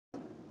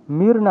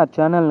మీరు నా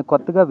ఛానల్ని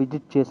కొత్తగా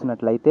విజిట్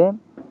చేసినట్లయితే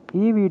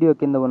ఈ వీడియో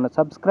కింద ఉన్న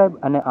సబ్స్క్రైబ్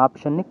అనే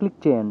ఆప్షన్ని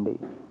క్లిక్ చేయండి.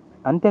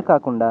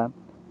 అంతేకాకుండా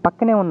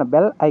పక్కనే ఉన్న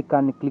బెల్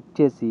ఐకాన్ని క్లిక్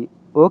చేసి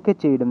ఓకే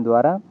చేయడం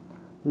ద్వారా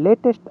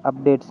లేటెస్ట్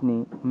అప్డేట్స్ని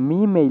మీ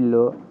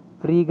మెయిల్లో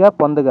ఫ్రీగా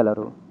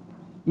పొందగలరు.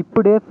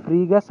 ఇప్పుడే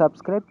ఫ్రీగా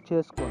సబ్స్క్రైబ్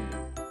చేసుకోండి.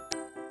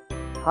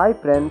 హాయ్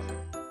ఫ్రెండ్స్,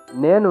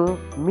 నేను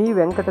మీ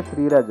Venkata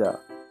Sriraja.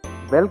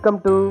 Welcome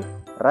to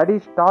ready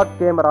start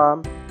camera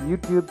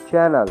YouTube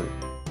channel.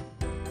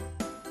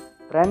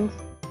 Friends,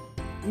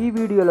 ఈ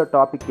వీడియోలో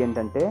టాపిక్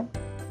ఏంటంటే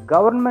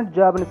గవర్నమెంట్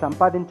జాబ్ని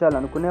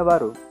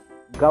సంపాదించాలనుకునేవారు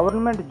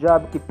గవర్నమెంట్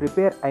జాబ్కి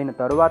ప్రిపేర్ అయిన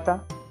తరువాత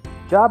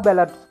జాబ్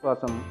అలర్ట్స్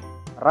కోసం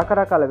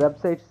రకరకాల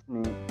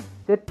వెబ్సైట్స్ని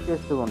సెర్చ్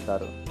చేస్తూ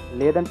ఉంటారు,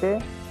 లేదంటే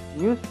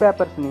న్యూస్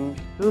పేపర్స్ని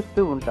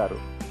చూస్తూ ఉంటారు.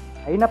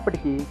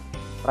 అయినప్పటికీ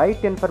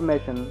రైట్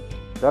ఇన్ఫర్మేషన్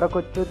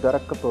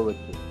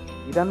దొరక్కపోవచ్చు.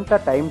 ఇదంతా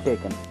టైం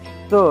టేకెన్.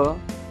 సో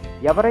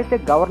ఎవరైతే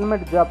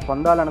గవర్నమెంట్ జాబ్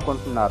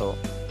పొందాలనుకుంటున్నారో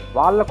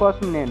వాళ్ళ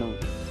కోసం నేను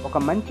ఒక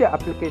మంచి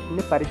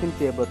అప్లికేషన్ని పరిచయం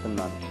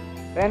చేయబోతున్నాను.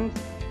 ఫ్రెండ్స్,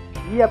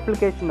 ఈ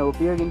అప్లికేషన్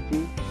ఉపయోగించి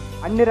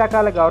అన్ని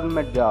రకాల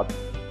గవర్నమెంట్ జాబ్స్,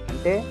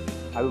 అంటే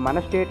అవి మన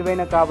స్టేట్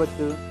అయినా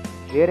కావచ్చు,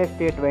 వేరే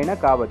స్టేట్ అయినా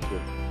కావచ్చు,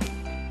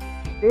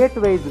 స్టేట్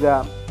వైజ్గా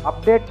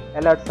అప్డేట్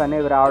అలర్ట్స్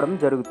అనేవి రావడం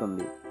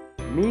జరుగుతుంది.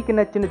 మీకు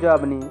నచ్చిన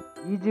జాబ్ని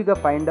ఈజీగా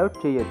ఫైండ్ అవుట్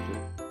చేయొచ్చు.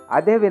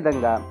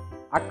 అదేవిధంగా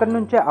అక్కడి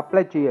నుంచే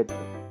అప్లై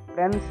చేయొచ్చు.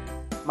 ఫ్రెండ్స్,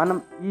 మనం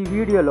ఈ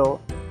వీడియోలో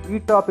ఈ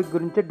టాపిక్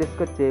గురించి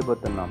డిస్కస్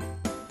చేయబోతున్నాం.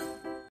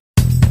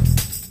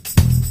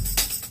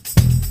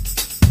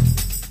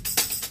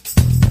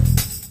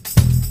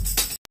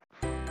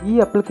 ఈ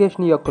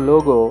అప్లికేషన్ యొక్క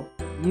లోగో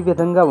ఈ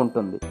విధంగా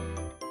ఉంటుంది.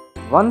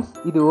 వన్స్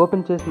ఇది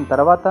ఓపెన్ చేసిన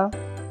తర్వాత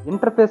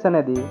ఇంటర్ఫేస్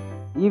అనేది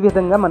ఈ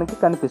విధంగా మనకి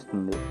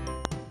కనిపిస్తుంది.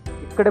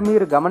 ఇక్కడ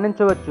మీరు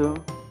గమనించవచ్చు,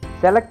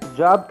 సెలెక్ట్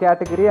జాబ్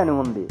కేటగిరీ అని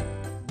ఉంది.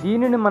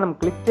 దీనిని మనం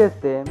క్లిక్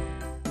చేస్తే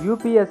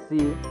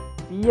UPSC,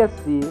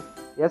 PSC,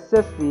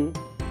 SSC,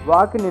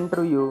 walk in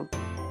interview,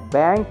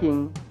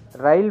 banking,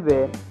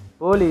 railway,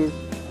 police,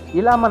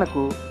 ఇలా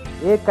మనకు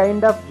ఏ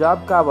కైండ్ ఆఫ్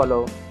జాబ్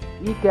కావాలో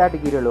ఈ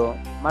కేటగిరీలో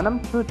మనం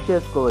చూస్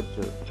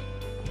చేసుకోవచ్చు.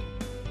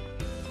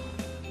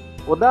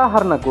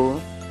 ఉదాహరణకు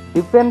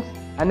డిఫెన్స్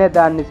అనే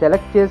దాన్ని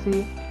సెలెక్ట్ చేసి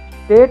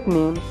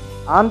స్టేట్ని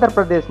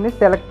ఆంధ్రప్రదేశ్ని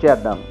సెలెక్ట్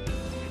చేద్దాం.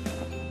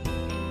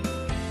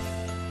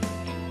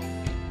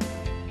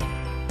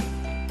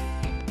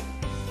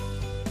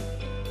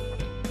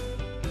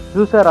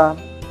 చూసారా,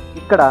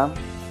 ఇక్కడ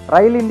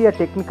rail India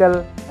technical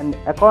and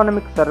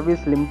economic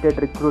service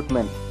limited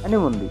recruitment అని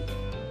ఉంది.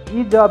 ఈ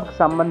జాబ్కి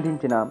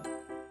సంబంధించిన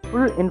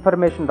ఫుల్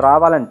ఇన్ఫర్మేషన్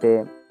రావాలంటే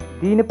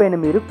దీనిపైన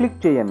మీరు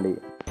క్లిక్ చేయండి.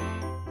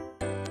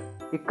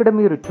 ఇక్కడ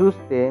మీరు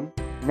చూస్తే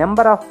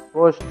number of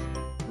posts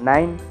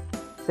 9,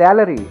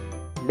 salary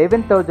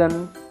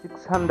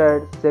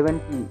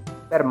 11,670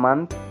 per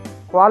month,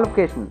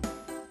 qualification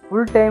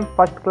full time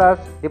first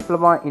class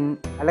diploma in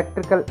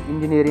electrical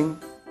engineering,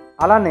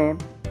 అలానే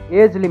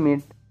ఏజ్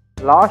లిమిట్,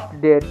 లాస్ట్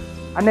డేట్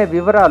అనే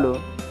వివరాలు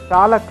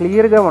చాలా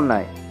క్లియర్గా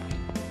ఉన్నాయి.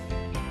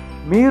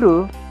 మీరు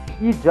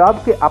ఈ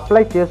జాబ్కి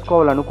అప్లై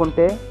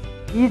చేసుకోవాలనుకుంటే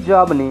ఈ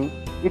జాబ్ని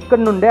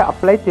ఇక్కడి నుండే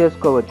అప్లై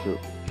చేసుకోవచ్చు.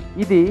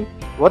 ఇది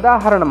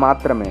ఉదాహరణ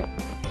మాత్రమే.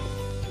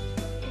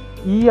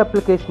 ఈ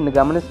అప్లికేషన్ని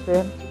గమనిస్తే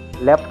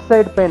లెఫ్ట్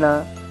సైడ్ పైన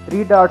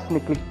 3 డాట్స్ని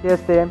క్లిక్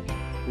చేస్తే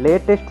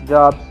latest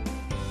jobs,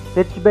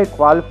 search by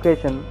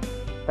qualification,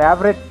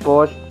 favourite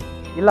post,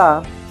 ఇలా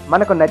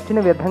మనకు నచ్చిన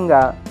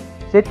విధంగా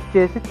సెర్చ్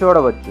చేసి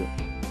చూడవచ్చు.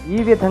 ఈ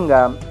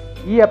విధంగా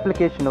ఈ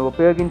అప్లికేషన్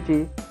ఉపయోగించి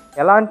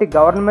ఎలాంటి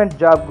గవర్నమెంట్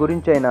జాబ్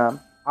గురించైనా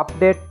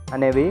అప్డేట్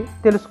అనేవి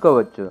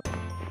తెలుసుకోవచ్చు.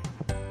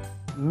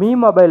 మీ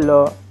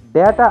మొబైల్లో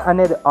డేటా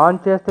అనేది ఆన్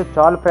చేస్తే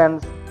చాలు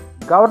ఫ్రెండ్స్,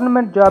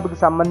 గవర్నమెంట్ జాబ్కి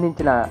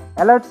సంబంధించిన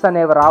అలర్ట్స్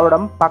అనేవి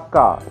రావడం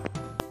పక్కా.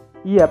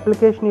 ఈ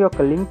అప్లికేషన్ యొక్క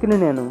లింక్ని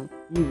నేను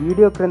ఈ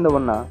వీడియో క్రింద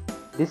ఉన్న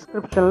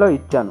డిస్క్రిప్షన్లో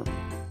ఇచ్చాను.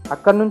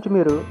 అక్కడి నుంచి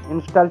మీరు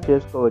ఇన్స్టాల్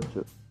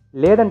చేసుకోవచ్చు.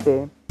 లేదంటే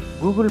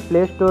గూగుల్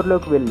ప్లే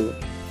స్టోర్లోకి వెళ్ళి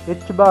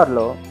సెర్చ్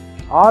బార్లో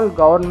ఆల్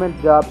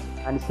గవర్నమెంట్ జాబ్స్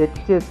అని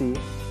సెర్చ్ చేసి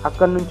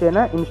అక్కడి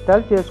నుంచైనా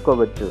ఇన్స్టాల్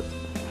చేసుకోవచ్చు.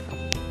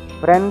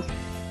 ఫ్రెండ్స్,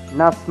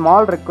 నా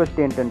స్మాల్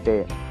రిక్వెస్ట్ ఏంటంటే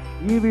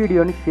ఈ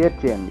వీడియోని షేర్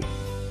చేయండి.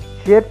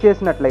 షేర్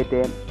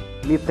చేసినట్లయితే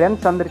మీ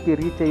ఫ్రెండ్స్ అందరికీ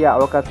రీచ్ అయ్యే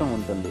అవకాశం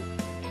ఉంటుంది.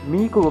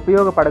 మీకు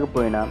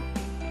ఉపయోగపడకపోయినా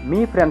మీ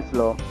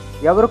ఫ్రెండ్స్లో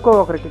ఎవరికో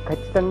ఒకరికి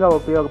ఖచ్చితంగా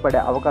ఉపయోగపడే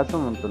అవకాశం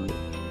ఉంటుంది.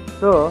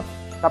 సో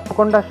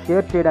తప్పకుండా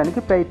షేర్ చేయడానికి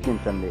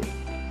ప్రయత్నించండి.